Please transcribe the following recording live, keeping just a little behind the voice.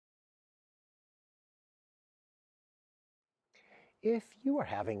If you are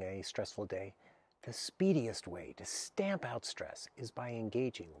having a stressful day, the speediest way to stamp out stress is by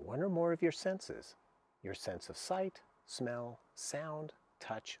engaging one or more of your senses, your sense of sight, smell, sound,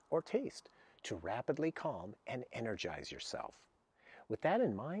 touch, or taste, to rapidly calm and energize yourself. With that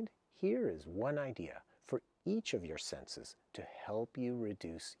in mind, here is one idea for each of your senses to help you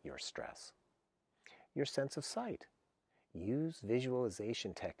reduce your stress. Your sense of sight. Use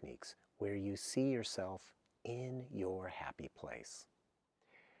visualization techniques where you see yourself in your happy place.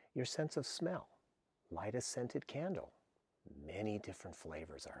 Your sense of smell. Light a scented candle. Many different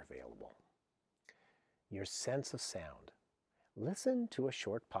flavors are available. Your sense of sound. Listen to a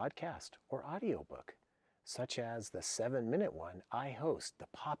short podcast or audiobook, such as the 7-minute one I host, the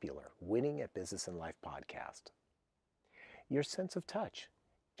popular Winning at Business and Life podcast. Your sense of touch.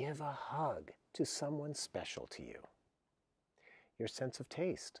 Give a hug to someone special to you. Your sense of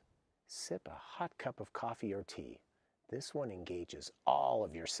taste. Sip a hot cup of coffee or tea. This one engages all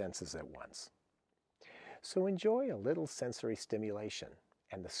of your senses at once. So enjoy a little sensory stimulation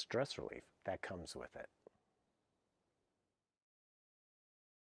and the stress relief that comes with it.